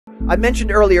I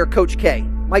mentioned earlier Coach K.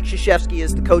 Mike Krzyzewski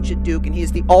is the coach at Duke, and he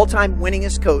is the all-time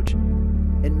winningest coach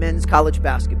in men's college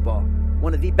basketball.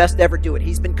 One of the best to ever do it.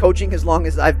 He's been coaching as long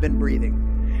as I've been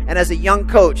breathing. And as a young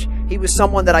coach, he was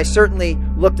someone that I certainly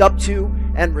looked up to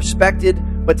and respected.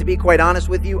 But to be quite honest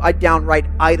with you, I downright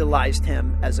idolized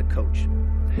him as a coach.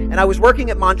 And I was working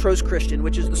at Montrose Christian,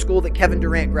 which is the school that Kevin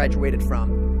Durant graduated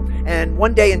from. And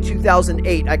one day in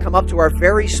 2008, I come up to our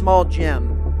very small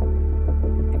gym,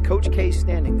 and Coach K's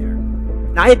standing there.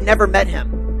 Now, I had never met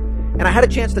him, and I had a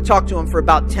chance to talk to him for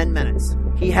about 10 minutes.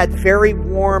 He had very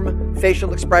warm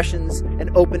facial expressions and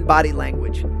open body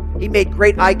language. He made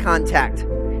great eye contact.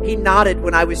 He nodded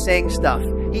when I was saying stuff.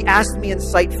 He asked me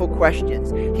insightful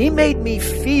questions. He made me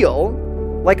feel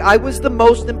like I was the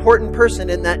most important person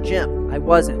in that gym. I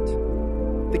wasn't.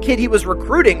 The kid he was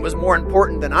recruiting was more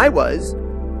important than I was,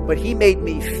 but he made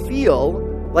me feel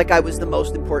like I was the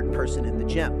most important person in the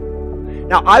gym.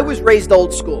 Now, I was raised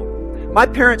old school. My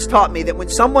parents taught me that when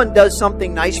someone does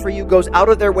something nice for you, goes out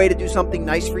of their way to do something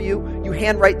nice for you, you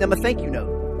handwrite them a thank you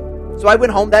note. So I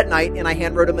went home that night and I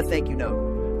handwrote him a thank you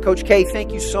note. Coach K,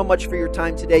 thank you so much for your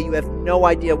time today. You have no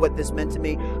idea what this meant to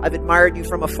me. I've admired you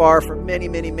from afar for many,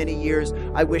 many, many years.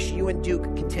 I wish you and Duke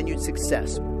continued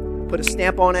success. Put a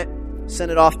stamp on it,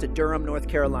 sent it off to Durham, North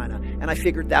Carolina. And I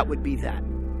figured that would be that.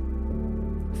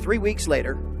 3 weeks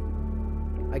later,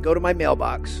 I go to my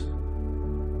mailbox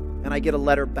and I get a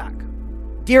letter back.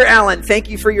 Dear Alan, thank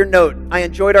you for your note. I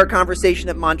enjoyed our conversation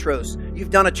at Montrose.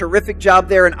 You've done a terrific job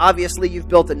there, and obviously you've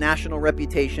built a national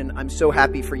reputation. I'm so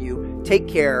happy for you. Take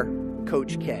care,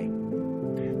 Coach K.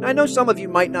 Now, I know some of you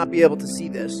might not be able to see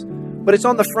this, but it's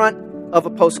on the front of a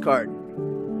postcard.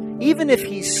 Even if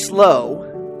he's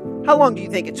slow, how long do you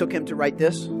think it took him to write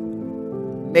this?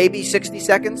 Maybe 60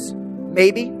 seconds?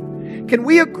 Maybe? Can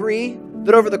we agree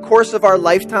that over the course of our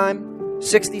lifetime,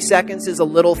 60 seconds is a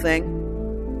little thing?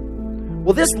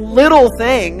 Well, this little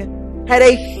thing had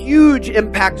a huge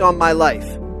impact on my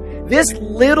life. This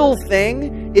little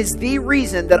thing is the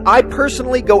reason that I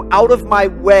personally go out of my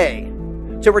way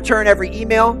to return every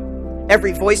email,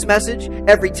 every voice message,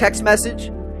 every text message,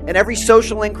 and every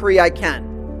social inquiry I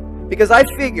can. Because I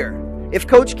figure if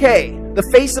Coach K, the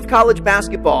face of college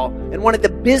basketball and one of the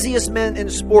busiest men in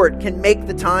sport, can make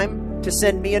the time to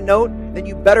send me a note, then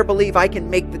you better believe I can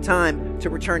make the time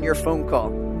to return your phone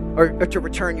call. Or to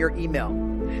return your email.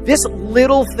 This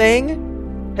little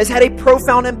thing has had a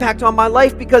profound impact on my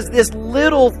life because this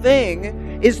little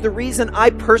thing is the reason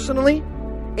I personally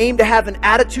aim to have an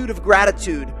attitude of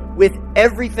gratitude with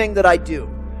everything that I do.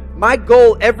 My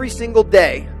goal every single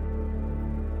day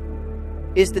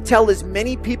is to tell as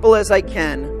many people as I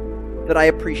can that I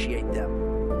appreciate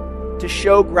them, to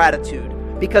show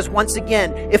gratitude. Because once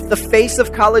again, if the face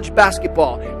of college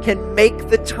basketball can make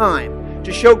the time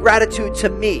to show gratitude to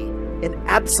me and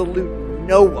absolute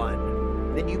no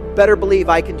one, then you better believe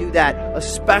I can do that,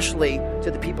 especially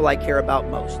to the people I care about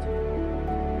most.